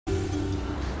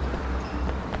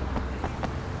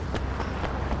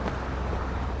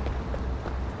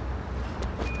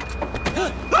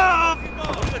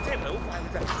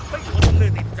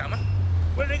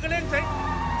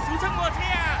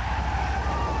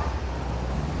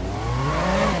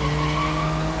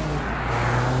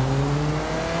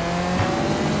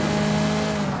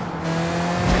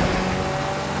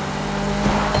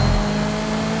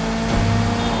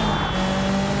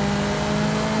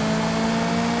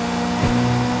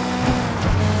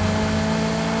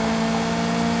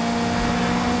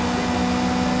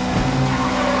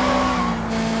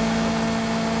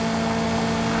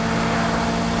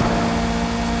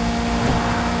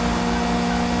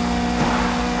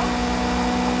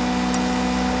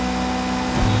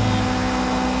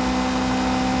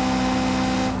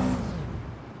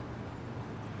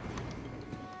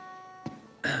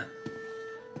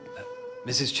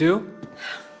Mrs. Chu？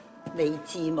 你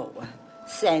知冇啊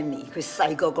 ？Sammy 佢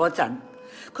細個嗰陣，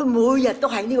佢每日都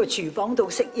喺呢個廚房度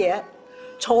食嘢，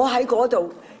坐喺嗰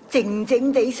度靜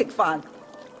靜地食飯。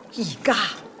而家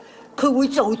佢會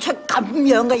做出咁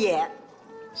樣嘅嘢。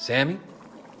Sammy?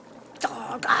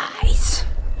 Dog eyes.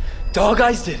 Dog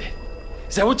eyes did it.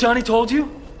 Is that what Johnny told you?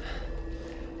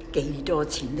 幾多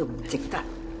錢都唔值得。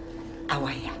阿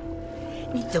偉啊，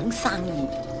呢種生意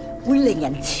會令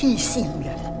人黐線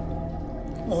嘅。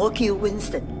我叫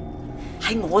Winston，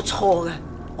 係我錯㗎，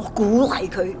我鼓勵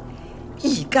佢。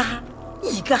而家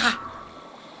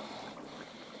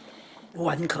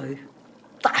揾佢，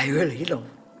帶佢嚟呢度。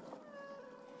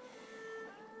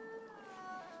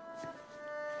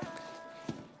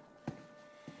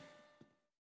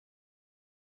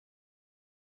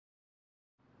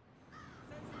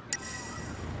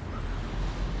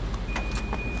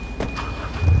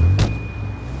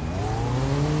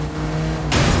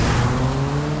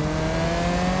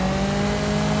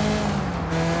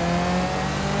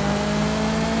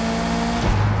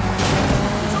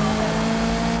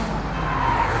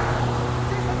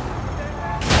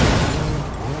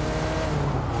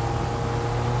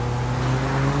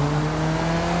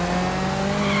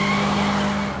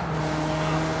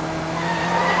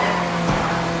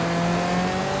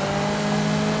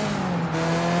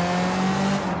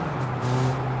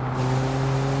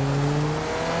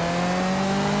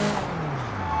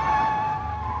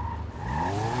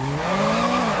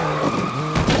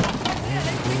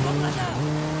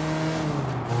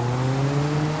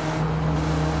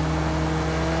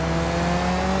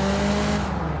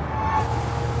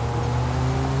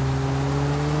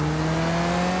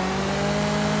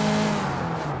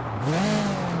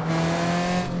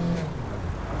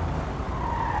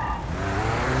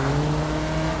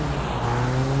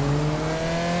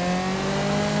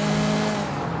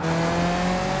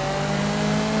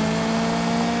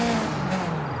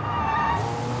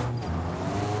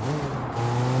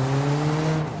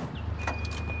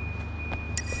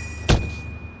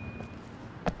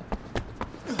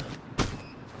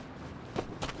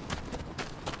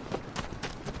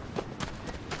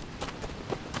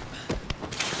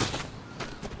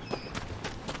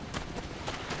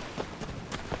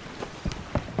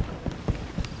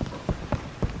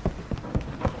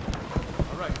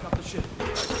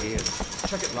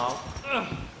Check it, Lau.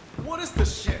 What is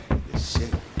this shit? This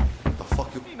shit? What the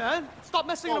fuck you... Hey, man, stop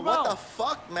messing around. What the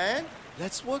fuck, man?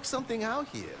 Let's work something out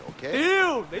here, okay?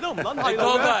 Ew! They don't run high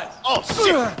Dog eyes. Oh,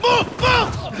 shit! Move!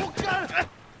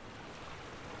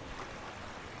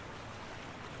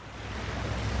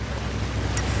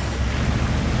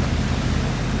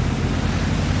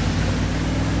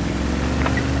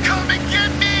 Come and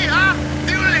get me, huh?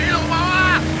 You little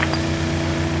mama!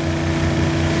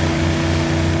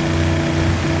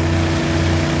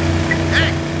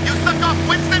 Hey, you suck off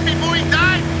Winston before he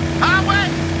died? Huh, what?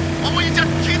 Or were you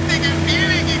just kissing and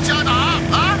feeling each other up,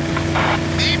 huh?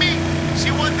 Mimi, she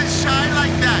wasn't shy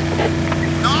like that.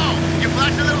 No, you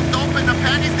flashed a little dope and the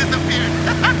panties disappeared.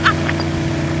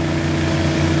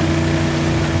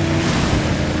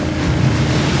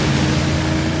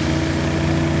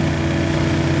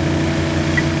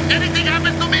 Anything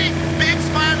happens to me, Big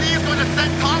Smiley is going to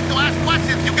send Tom to ask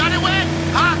questions. You got it, Wade?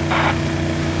 Huh?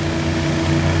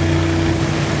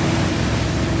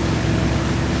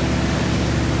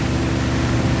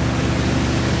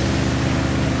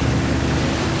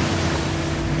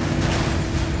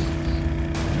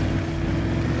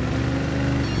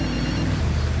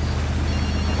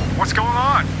 What's going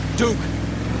on? Duke,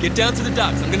 get down to the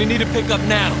docks. I'm gonna need a pickup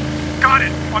now. Got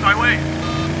it. On my way.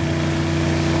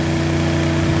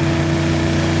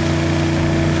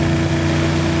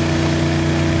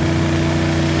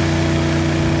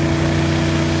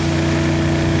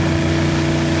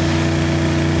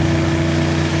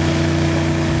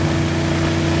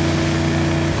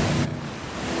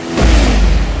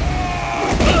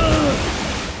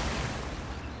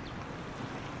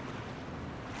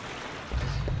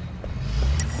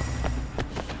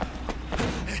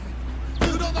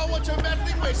 You don't know what you're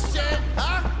messing with, shit,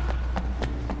 huh?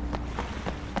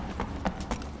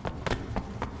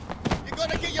 You're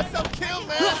gonna get yourself killed,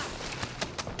 man!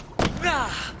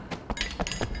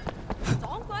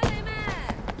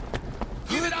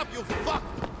 Give it up, you fuck!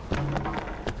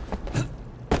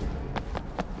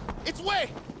 It's Wei!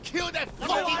 Kill that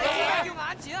fucking guy! 要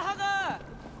眼前一黑啊！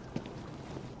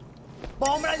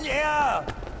 幫乜嘢啊？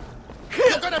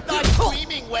 You're gonna die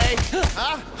screaming, Wei!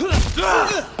 Huh?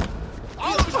 打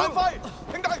到殘廢，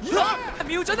兄弟，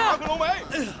瞄準啊！佢老味！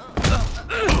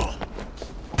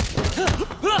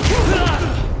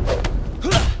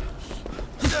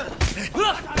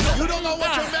 You You don't know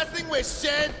what you're messing with,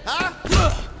 shit, huh?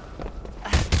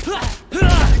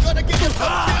 You're gonna get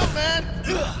yourself killed, man.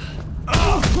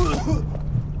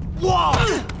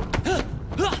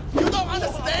 You don't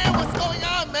understand what's going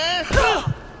on, man.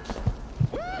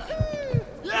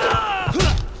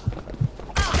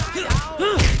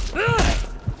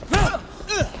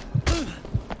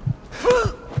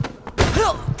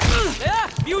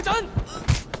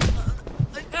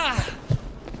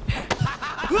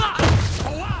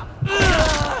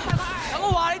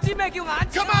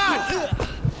 Come on!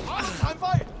 殘廢，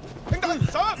兄弟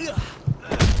上！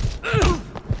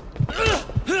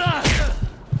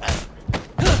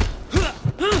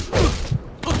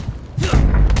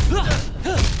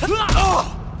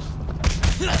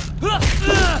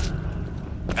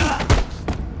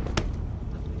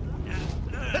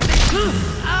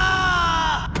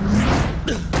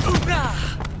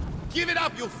 Give it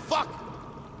up, you fuck!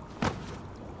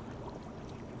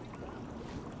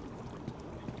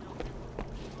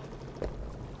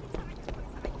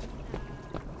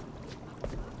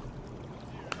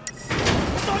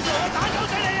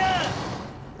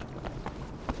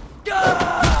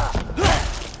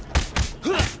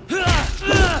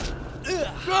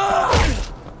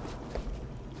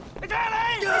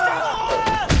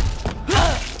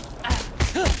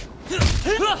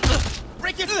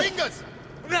 Break his fingers!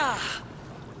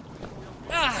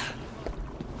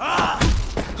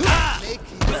 Make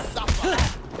him suffer!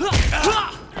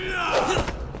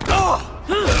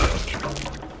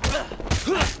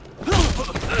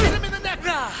 Hit him in the neck!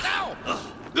 Now!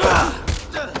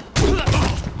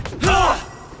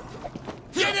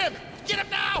 Get him! Get him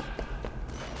now!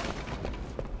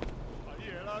 睇嘢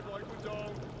啦，各位觀眾。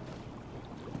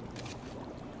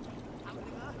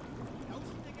有錢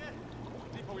剩嘅，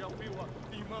呢鋪有 feel 啊，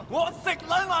掂啊！我食撚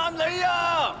爛你啊！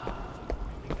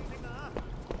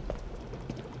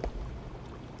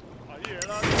睇嘢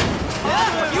啦，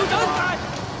瞄準，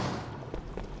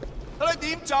睇你點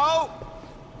做？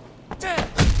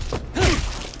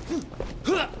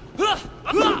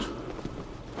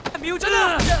瞄準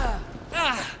啊！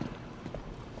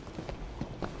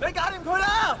你搞掂佢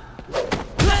啦！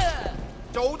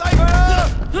做低佢啦！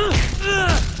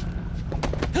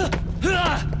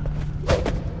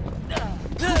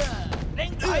靚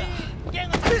仔，驚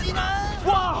我出線啦！哇！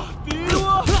屌啊！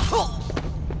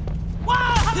哇！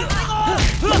嚇死我！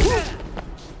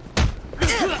嚟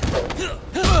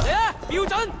啊！瞄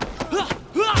準！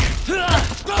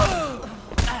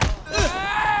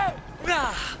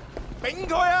頂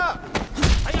佢啊！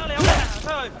睇下你有咩出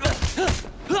去！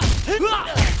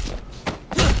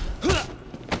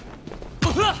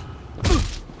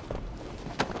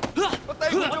個地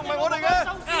盤仲唔係我哋嘅？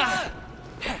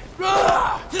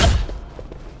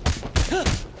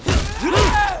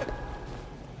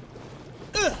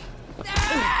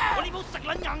我呢鋪食撚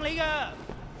硬你㗎！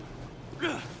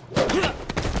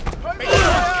俾佢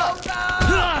啊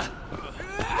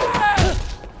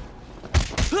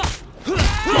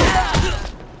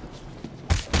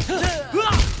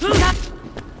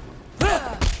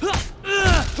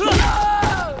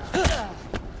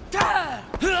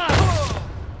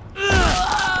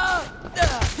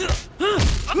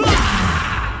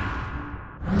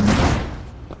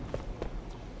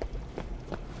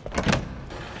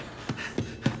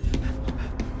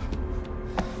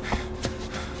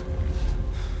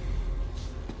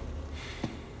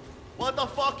！What the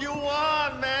fuck you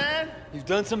want, man? You've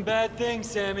done some bad things,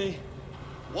 Sammy.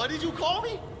 What did you call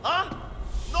me? Huh?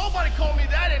 Nobody call me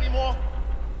that anymore.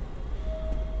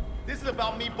 This is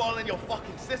about me balling your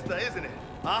fucking sister, isn't it?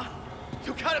 Huh?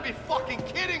 You gotta be fucking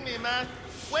kidding me, man.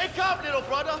 Wake up, little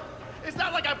brother. It's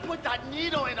not like I put that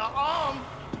needle in her arm.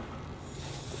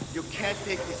 You can't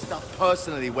take this stuff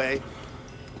personally, Wei.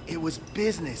 It was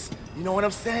business. You know what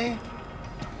I'm saying?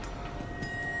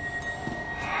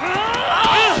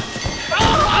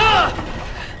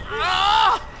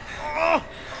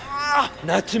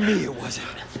 Not to me, it wasn't.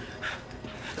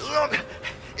 Look,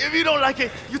 if you don't like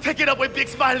it, you take it up with Big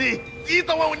Smiley. He's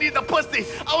the one who needs the pussy.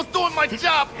 I was doing my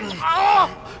job. Oh,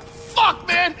 fuck,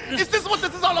 man. Is this what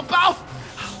this is all about?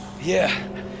 Yeah,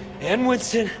 and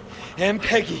Winston, and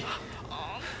Peggy.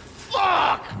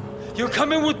 Fuck! You're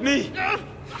coming with me.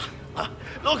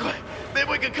 Look, maybe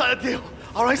we can cut a deal.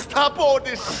 All right, stop all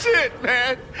this shit,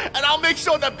 man. And I'll make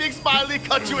sure that Big Smiley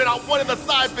cuts you in on one of the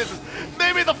side business.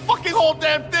 Maybe the fucking whole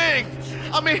damn thing.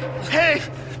 I mean, hey,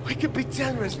 we can be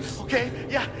generous, okay?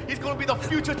 Yeah, he's gonna be the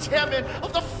future chairman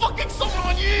of the fucking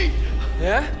Summer Yi.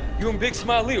 Yeah? You and Big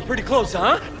Smiley are pretty close,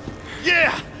 huh?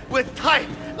 Yeah, we're tight,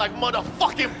 like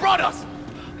motherfucking brothers.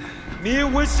 Me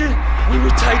and Winston, we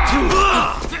were tight too.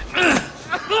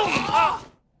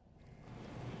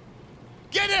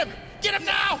 Get him! Get him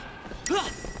now!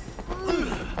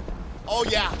 Oh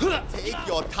yeah, take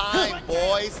your time,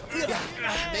 boys. Yeah,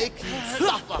 make him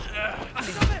suffer.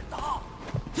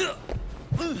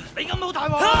 你咁好大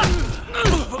鑊！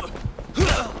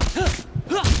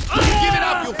 Give it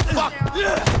up, you fuck!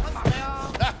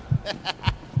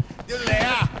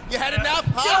 You had enough,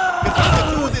 huh? Because I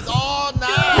can do this all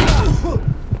night.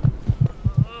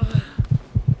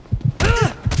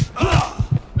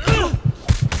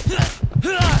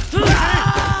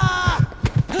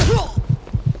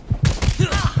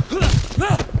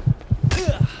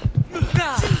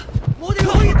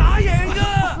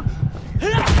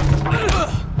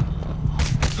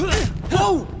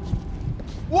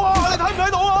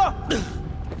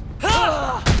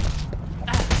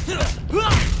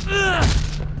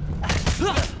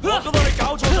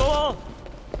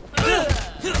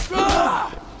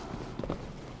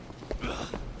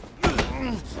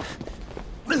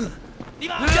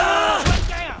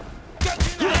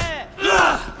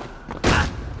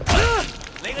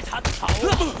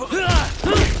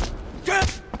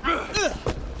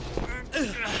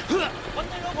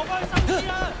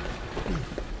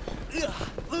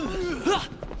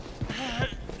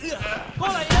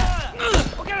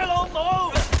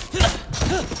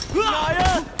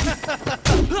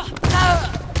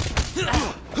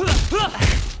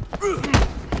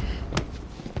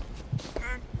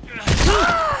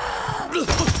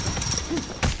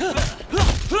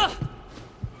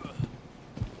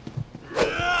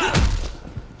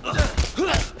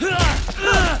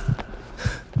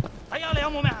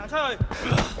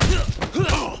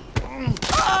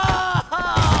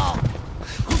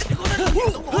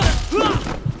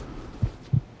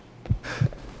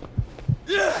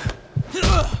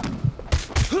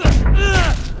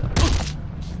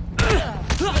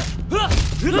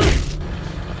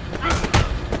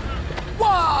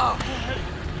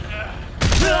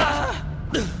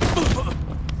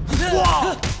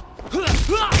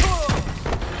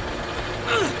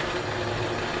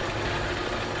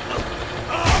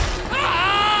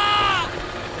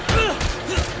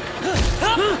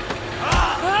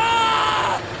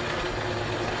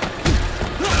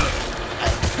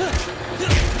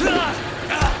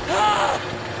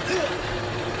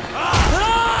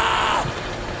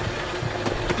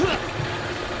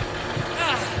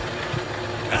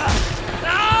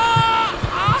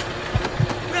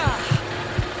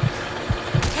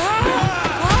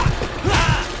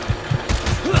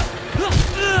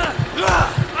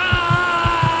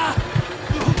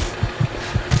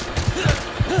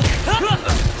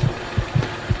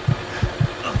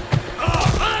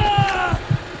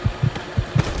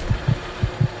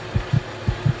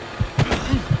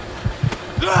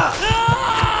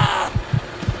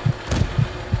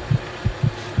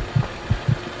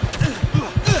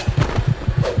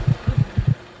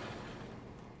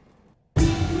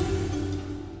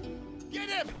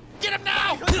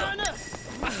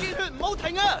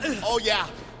 Oh yeah,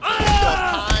 take your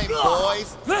time,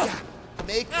 boys. Yeah,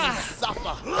 make him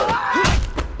suffer.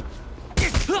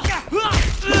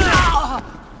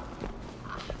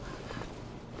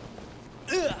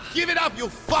 Give it up, you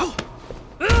fuck!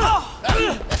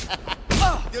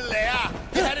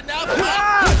 You had enough,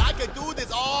 huh? I could do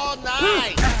this all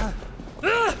night.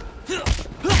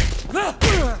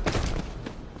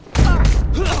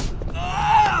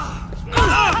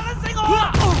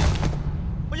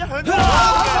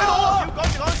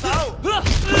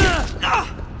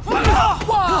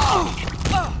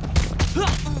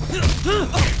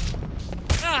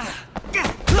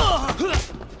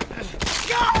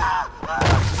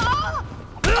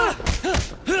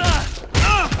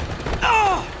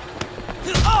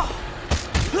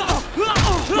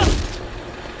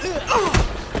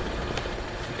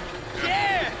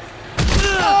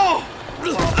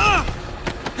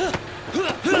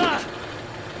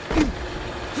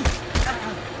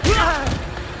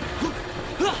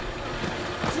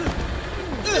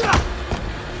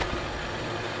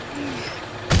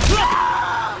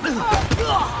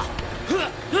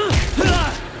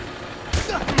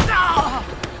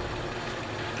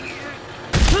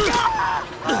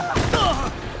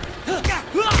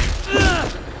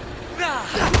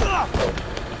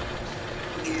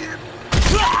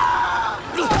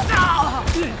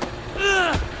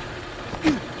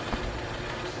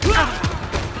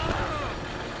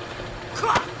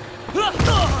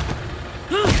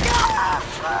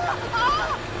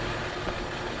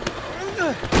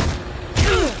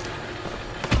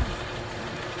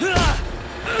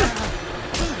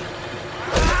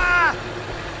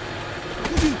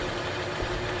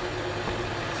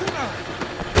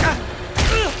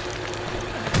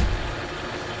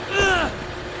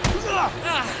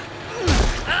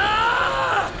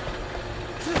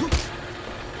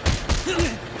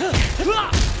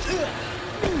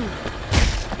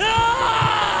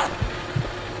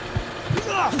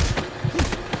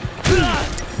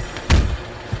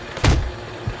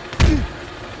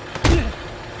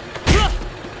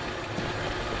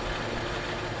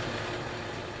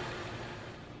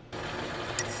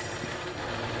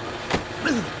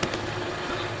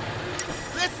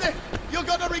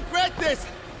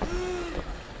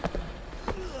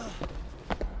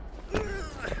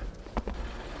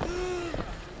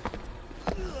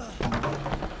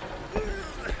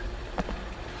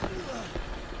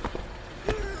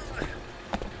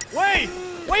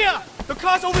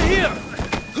 car's over here!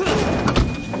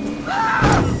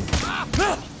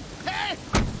 Hey!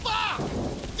 Fuck!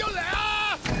 You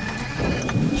there?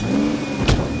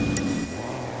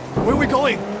 Where are we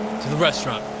going? To the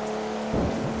restaurant.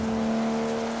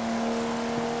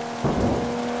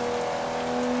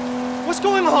 What's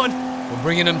going on? We're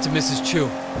bringing him to Mrs. Chu.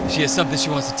 She has something she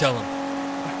wants to tell him.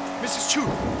 Mrs. Chu,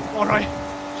 all right.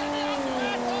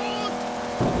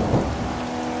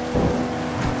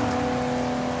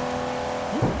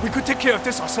 We could take care of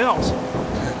this ourselves.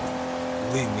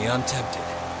 Believe me, I'm tempted.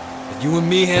 But you and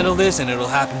me handle this and it'll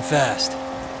happen fast.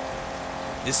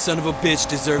 This son of a bitch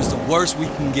deserves the worst we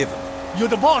can give him. You're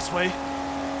the boss, Wei.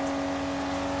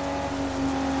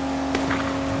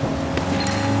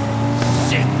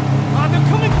 Shit! They're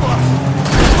coming for us!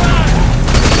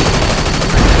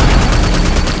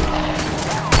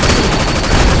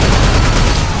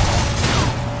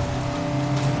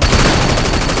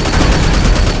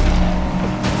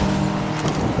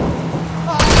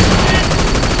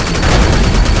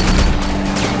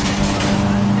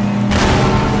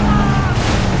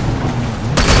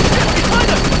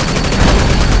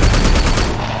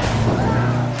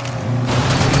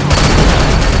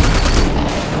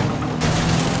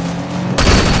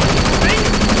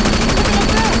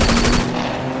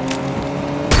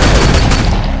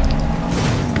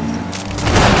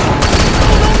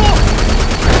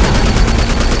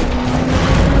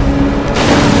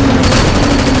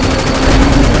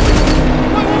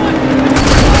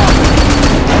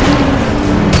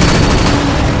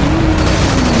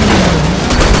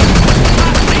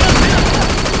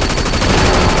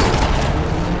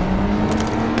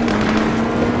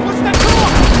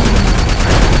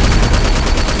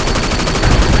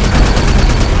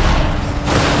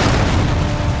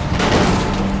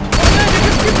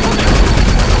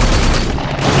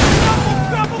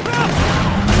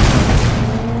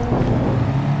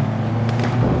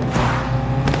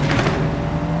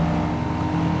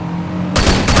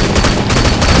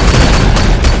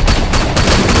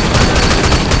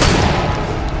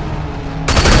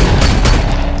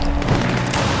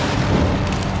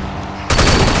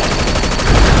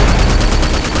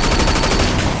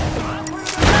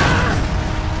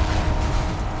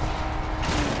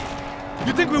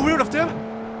 You think we're rid of them?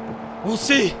 We'll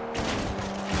see.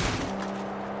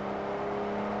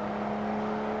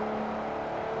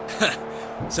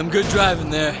 Some good driving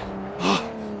there.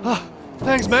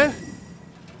 Thanks, man.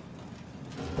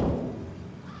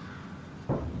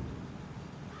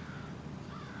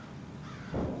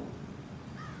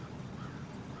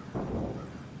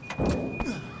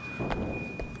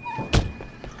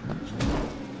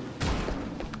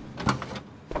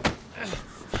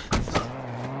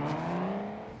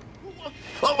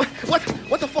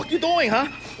 What the fuck you doing, huh?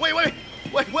 Wait!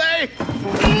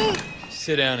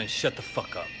 Sit down and shut the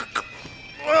fuck up.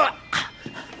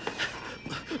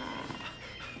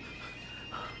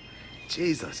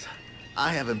 Jesus,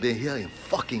 I haven't been here in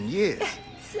fucking years.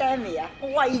 Sammy 啊，我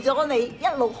為咗你一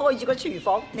路開住個廚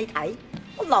房，你睇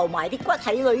我留埋啲骨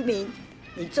喺裏面，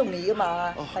你中意噶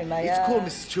嘛？係咪啊 It's cool,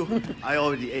 Mrs. Chu. I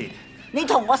already ate. 你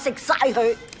同我食晒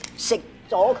佢，食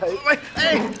咗佢。Wait,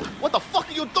 hey! What the fuck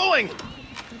are you doing?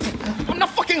 I'm not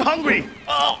fucking hungry!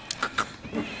 Oh!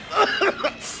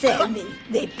 Sammy，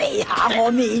 你避下我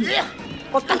面，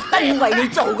我特登為你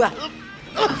做噶，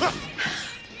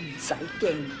唔使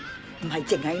驚。 唔係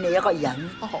淨係你一個人，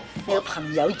你個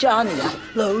朋友 Johnny 啊，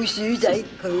老鼠仔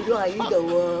佢都喺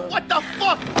度啊。What the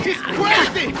fuck? He's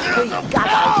crazy! 佢而家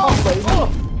喺湯裏面，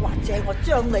或者我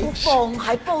將你放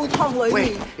喺煲湯裏面。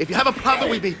Wait, if you have a problem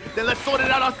with me, then let's sort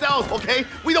it out ourselves, okay?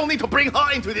 We don't need to bring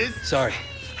her into this. Sorry.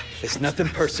 It's nothing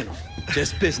personal.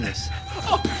 Just business.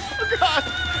 Oh, God!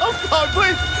 I'm sorry,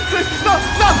 please! No!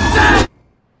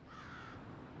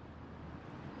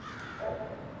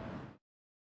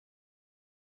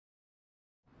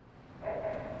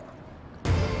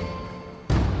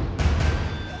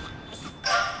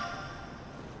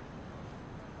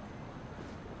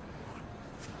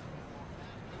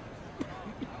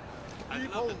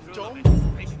 People don't